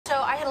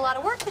I had a lot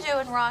of work to do,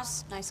 and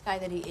Ross, nice guy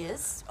that he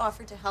is,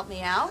 offered to help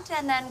me out.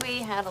 And then we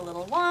had a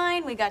little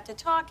wine, we got to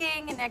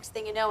talking, and next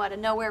thing you know, out of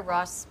nowhere,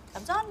 Ross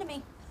comes on to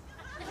me.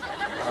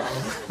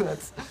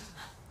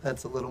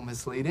 That's a little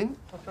misleading.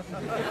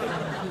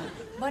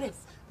 What is?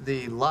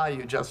 The lie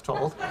you just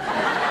told.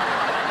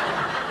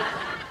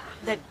 That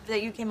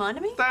you came on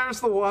to me?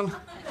 There's the one.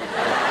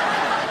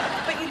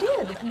 But you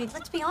did. I mean,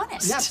 let's be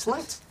honest. Yes,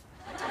 let's.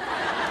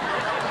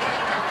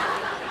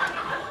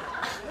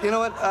 You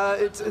know what?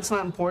 It's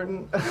not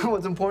important.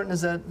 What's important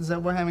is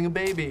that we're having a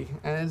baby,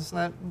 and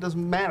it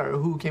doesn't matter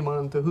who came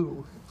on to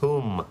who.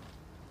 Whom?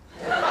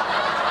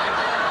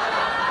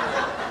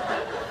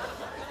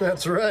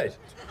 That's right.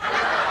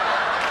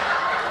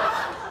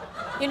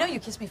 You know you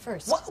kissed me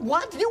first.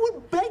 What? You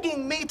were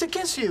begging me to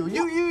kiss you.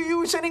 You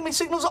were sending me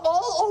signals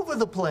all over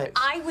the place.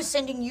 I was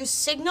sending you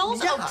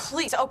signals? Yeah. Oh,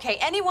 please. Okay,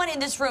 anyone in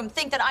this room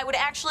think that I would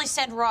actually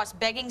send Ross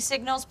begging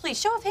signals?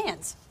 Please, show of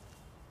hands.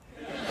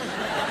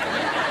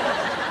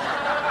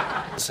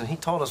 Listen, he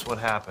told us what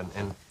happened,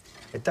 and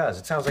it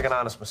sounds like an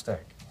honest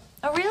mistake.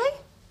 Oh, really?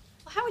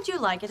 Well, how would you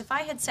like it if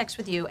I had sex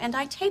with you and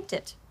I taped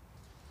it?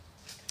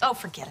 Oh,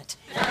 forget it.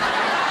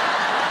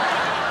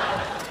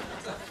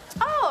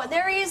 Oh,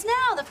 there he is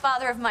now, the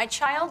father of my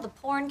child, the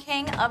porn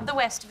king of the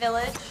West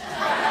Village.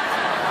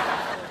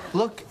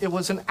 Look, it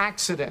was an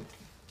accident,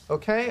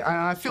 okay?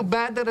 I feel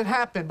bad that it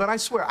happened, but I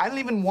swear, I didn't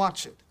even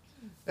watch it.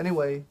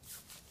 Anyway,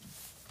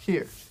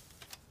 here.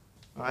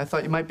 I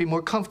thought you might be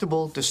more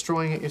comfortable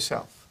destroying it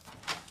yourself.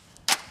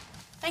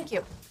 Thank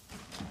you.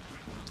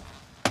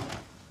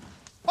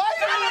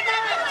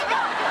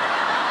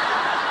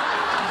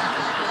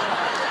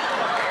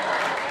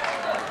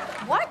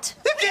 What?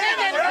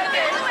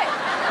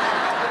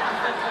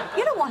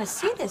 You don't want to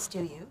see this, do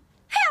you?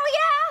 Hell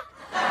yeah!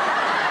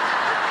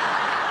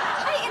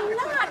 I am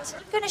not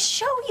going to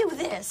show you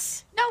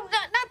this. No,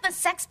 not the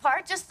sex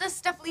part, just the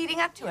stuff leading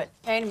up to it.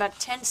 Okay, in about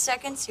 10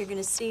 seconds, you're going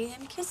to see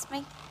him kiss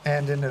me.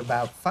 And in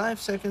about 5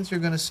 seconds, you're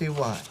going to see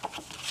why.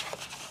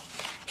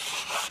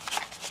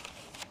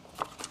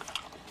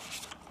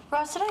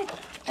 Ross, did I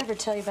ever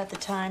tell you about the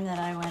time that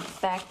I went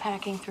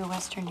backpacking through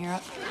Western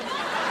Europe?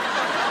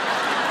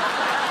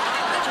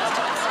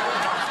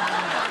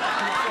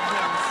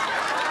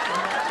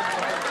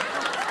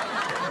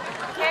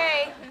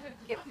 Okay,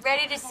 get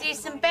ready to see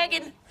some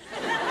begging.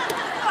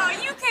 Oh,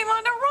 you came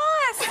on to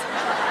Ross!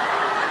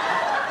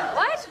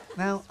 What?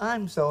 Now,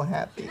 I'm so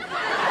happy.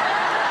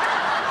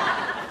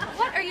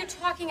 What are you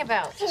talking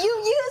about? You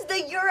used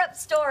the Europe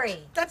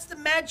story. That's the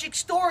magic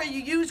story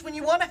you use when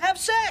you want to have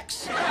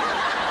sex.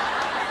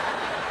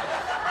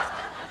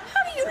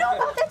 How do you know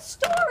about that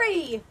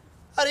story?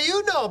 How do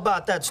you know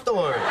about that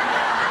story?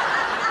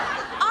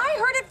 I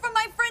heard it from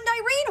my friend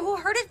Irene, who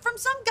heard it from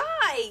some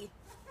guy.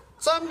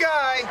 Some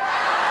guy.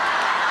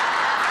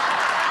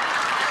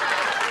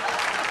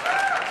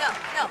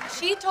 No,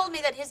 she told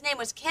me that his name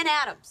was Ken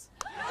Adams.